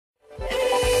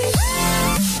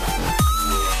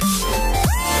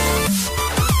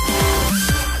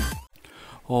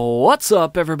What's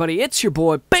up, everybody? It's your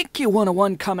boy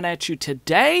Banky101 coming at you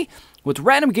today with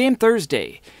Random Game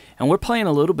Thursday, and we're playing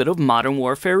a little bit of Modern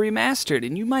Warfare Remastered.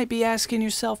 And you might be asking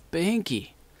yourself, Banky,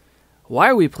 why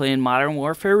are we playing Modern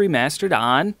Warfare Remastered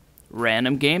on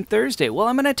Random Game Thursday? Well,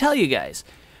 I'm going to tell you guys.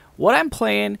 What I'm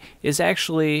playing is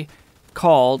actually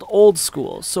called Old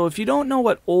School. So if you don't know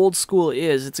what Old School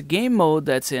is, it's a game mode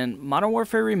that's in Modern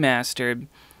Warfare Remastered,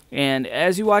 and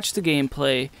as you watch the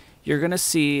gameplay, you're going to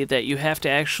see that you have to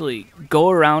actually go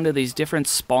around to these different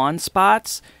spawn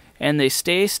spots, and they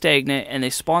stay stagnant, and they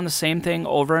spawn the same thing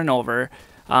over and over,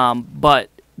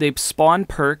 but they spawn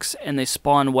perks, and they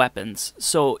spawn weapons.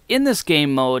 So in this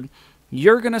game mode,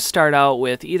 you're going to start out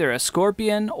with either a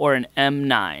Skorpion or an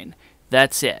M9.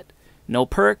 That's it. No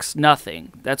perks,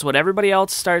 nothing. That's what everybody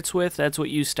else starts with, that's what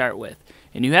you start with.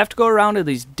 And you have to go around to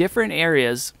these different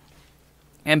areas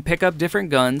and pick up different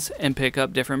guns and pick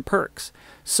up different perks.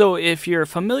 So if you're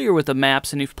familiar with the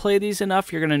maps and you've played these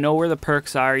enough, you're going to know where the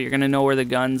perks are, you're going to know where the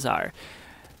guns are.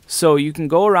 So you can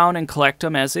go around and collect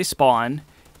them as they spawn,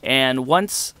 and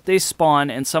once they spawn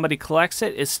and somebody collects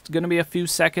it, it's going to be a few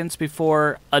seconds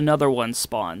before another one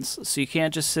spawns. So you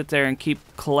can't just sit there and keep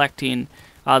collecting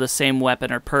the same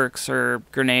weapon or perks or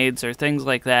grenades or things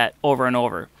like that over and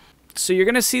over. So you're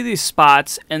going to see these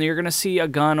spots, and you're going to see a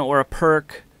gun or a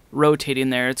perk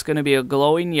rotating there. It's going to be a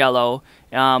glowing yellow.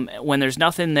 When there's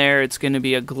nothing there, it's going to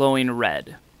be a glowing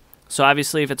red. So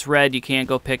obviously if it's red, you can't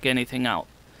go pick anything out.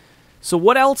 So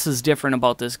what else is different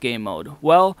about this game mode?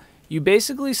 Well, you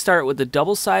basically start with the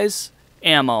double size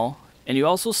ammo, and you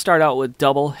also start out with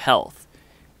double health.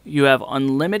 You have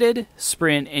unlimited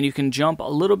sprint, and you can jump a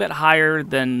little bit higher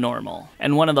than normal.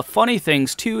 And one of the funny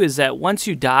things too is that once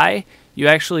you die, you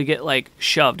actually get like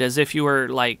shoved as if you were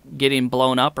like getting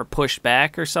blown up or pushed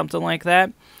back or something like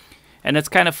that. And it's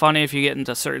kind of funny if you get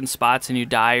into certain spots and you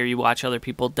die, or you watch other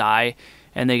people die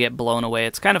and they get blown away.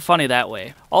 It's kind of funny that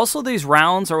way. Also, these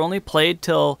rounds are only played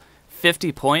till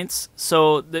 50 points,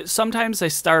 so sometimes they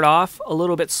start off a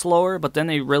little bit slower, but then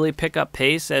they really pick up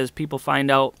pace as people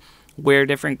find out where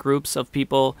different groups of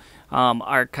people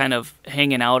are kind of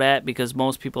hanging out at, because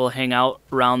most people hang out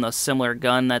around the similar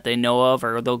gun that they know of,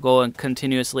 or they'll go and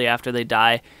continuously after they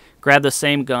die grab the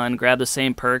same gun, grab the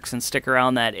same perks, and stick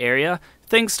around that area.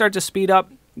 Things start to speed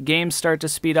up, games start to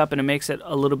speed up, and it makes it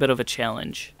a little bit of a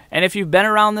challenge. And if you've been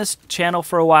around this channel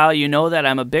for a while, you know that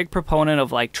I'm a big proponent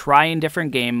of like trying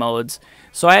different game modes.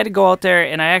 So I had to go out there,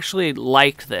 and I actually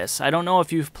liked this. I don't know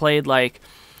if you've played like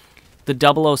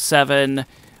the 007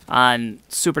 on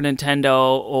Super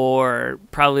Nintendo, or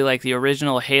probably like the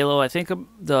original Halo. I think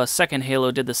the second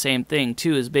Halo did the same thing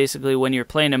too, is basically when you're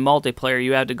playing in multiplayer,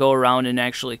 you had to go around and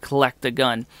actually collect the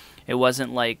gun. It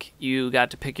wasn't like you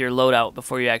got to pick your loadout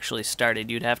before you actually started.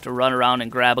 You'd have to run around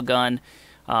and grab a gun.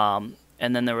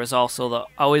 And then there was also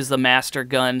always the master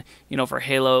gun. You know, for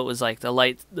Halo it was like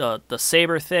the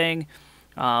saber thing.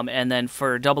 And then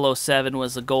for 007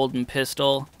 was the golden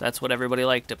pistol. That's what everybody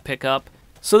liked to pick up.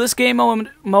 So this game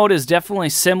mode is definitely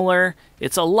similar.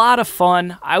 It's a lot of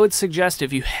fun. I would suggest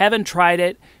if you haven't tried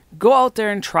it, go out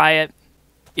there and try it.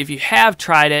 If you have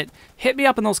tried it, hit me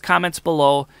up in those comments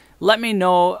below. Let me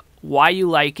know why you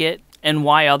like it and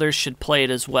why others should play it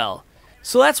as well.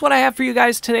 So that's what I have for you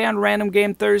guys today on Random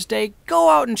Game Thursday. Go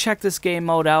out and check this game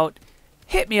mode out.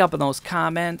 Hit me up in those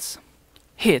comments.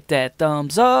 Hit that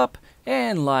thumbs up.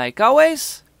 And like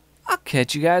always, I'll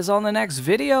catch you guys on the next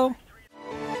video.